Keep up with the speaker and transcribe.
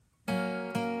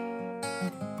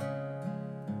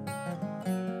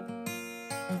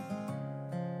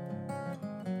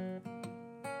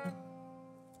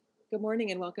Good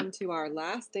morning and welcome to our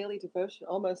last daily devotion,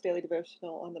 almost daily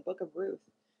devotional on the book of Ruth.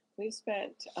 We've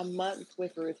spent a month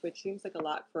with Ruth, which seems like a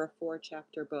lot for a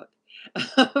 4-chapter book.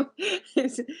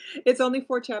 It's only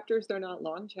 4 chapters, they're not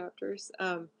long chapters.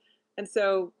 And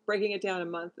so breaking it down a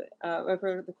month,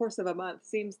 over the course of a month,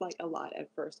 seems like a lot at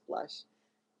first blush.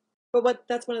 But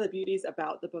that's one of the beauties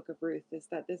about the book of Ruth is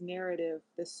that this narrative,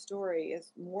 this story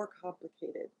is more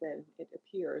complicated than it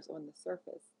appears on the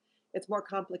surface. It's more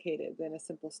complicated than a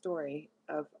simple story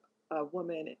of a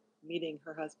woman meeting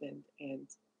her husband and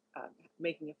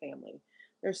making a family.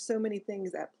 There's so many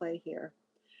things at play here.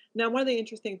 Now, one of the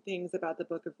interesting things about the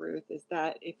book of Ruth is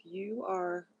that if you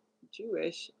are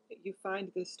Jewish, you find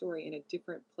this story in a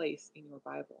different place in your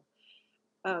Bible.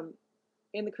 Um,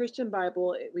 in the Christian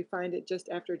Bible, we find it just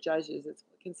after Judges. It's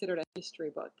considered a history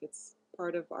book. It's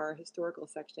part of our historical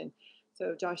section.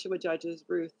 So Joshua, Judges,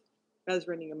 Ruth,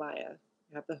 Ezra, Nehemiah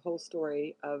have the whole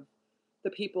story of the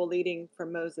people leading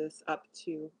from Moses up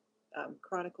to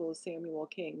Chronicles, Samuel,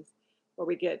 Kings, where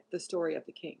we get the story of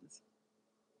the kings.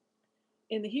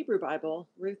 In the Hebrew Bible,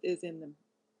 Ruth is in the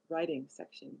writing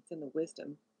section. It's in the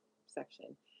wisdom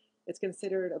section. It's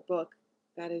considered a book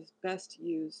that is best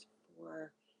used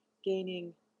for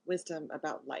gaining wisdom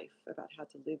about life, about how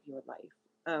to live your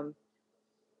life,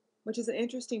 which is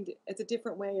it's a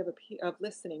different way of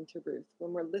listening to Ruth.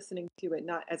 When we're listening to it,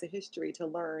 not as a history to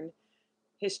learn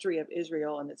history of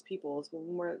Israel and its peoples,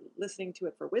 when we're listening to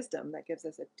it for wisdom, that gives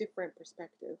us a different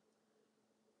perspective.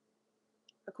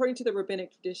 According to the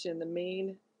rabbinic tradition, the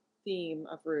main theme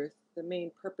of Ruth, the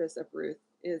main purpose of Ruth,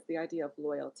 is the idea of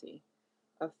loyalty,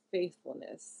 of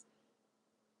faithfulness.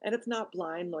 And it's not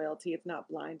blind loyalty, it's not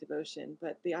blind devotion,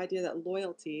 but the idea that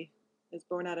loyalty is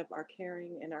born out of our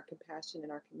caring and our compassion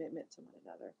and our commitment to one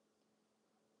another.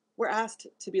 We're asked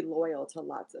to be loyal to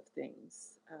lots of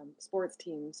things, sports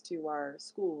teams, to our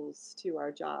schools, to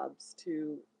our jobs,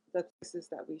 to the places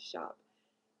that we shop.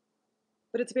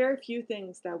 But it's very few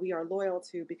things that we are loyal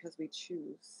to because we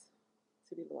choose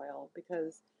to be loyal,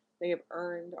 because they have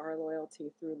earned our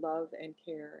loyalty through love and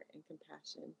care and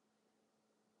compassion.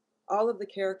 All of the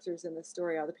characters in the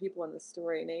story, all the people in the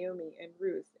story, Naomi and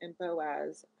Ruth and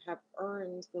Boaz, have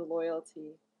earned the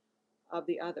loyalty of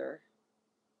the other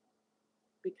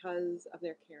because of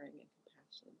their caring and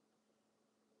compassion.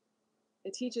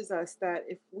 It teaches us that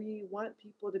if we want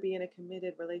people to be in a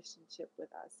committed relationship with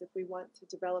us, if we want to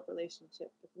develop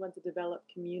relationship, if we want to develop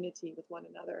community with one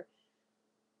another,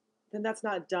 then that's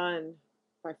not done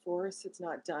by force. It's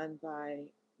not done by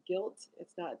guilt.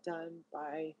 It's not done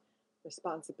by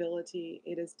responsibility.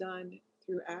 It is done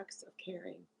through acts of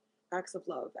caring, acts of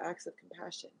love, acts of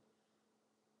compassion.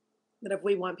 That if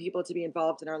we want people to be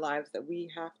involved in our lives, that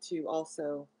we have to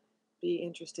also be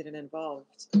interested and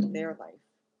involved in their life.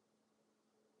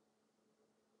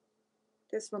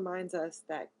 This reminds us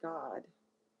that God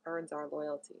earns our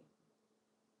loyalty.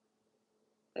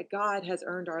 That God has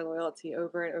earned our loyalty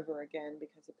over and over again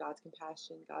because of God's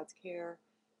compassion, God's care,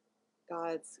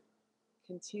 God's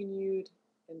continued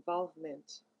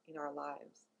involvement in our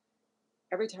lives.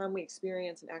 Every time we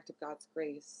experience an act of God's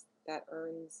grace, that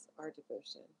earns our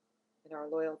devotion and our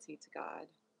loyalty to God.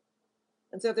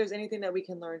 And so if there's anything that we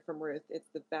can learn from Ruth,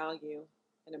 it's the value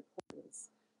and importance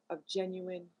of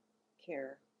genuine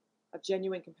care, of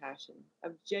genuine compassion,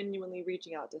 of genuinely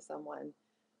reaching out to someone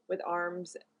with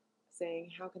arms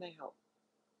saying, "How can I help?"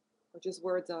 Or just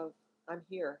words of, "I'm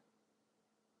here,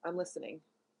 I'm listening.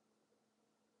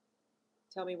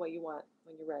 Tell me what you want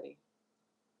when you're ready."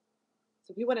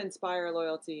 So if we want to inspire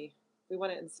loyalty, we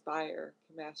want to inspire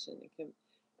compassion and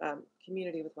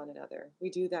community with one another, we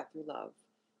do that through love.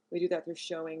 We do that through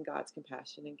showing God's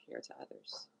compassion and care to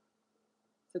others.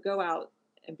 So go out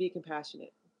and be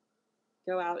compassionate.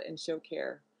 Go out and show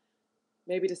care,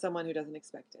 maybe to someone who doesn't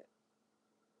expect it.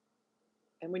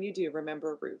 And when you do,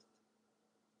 remember Ruth.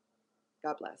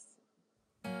 God bless.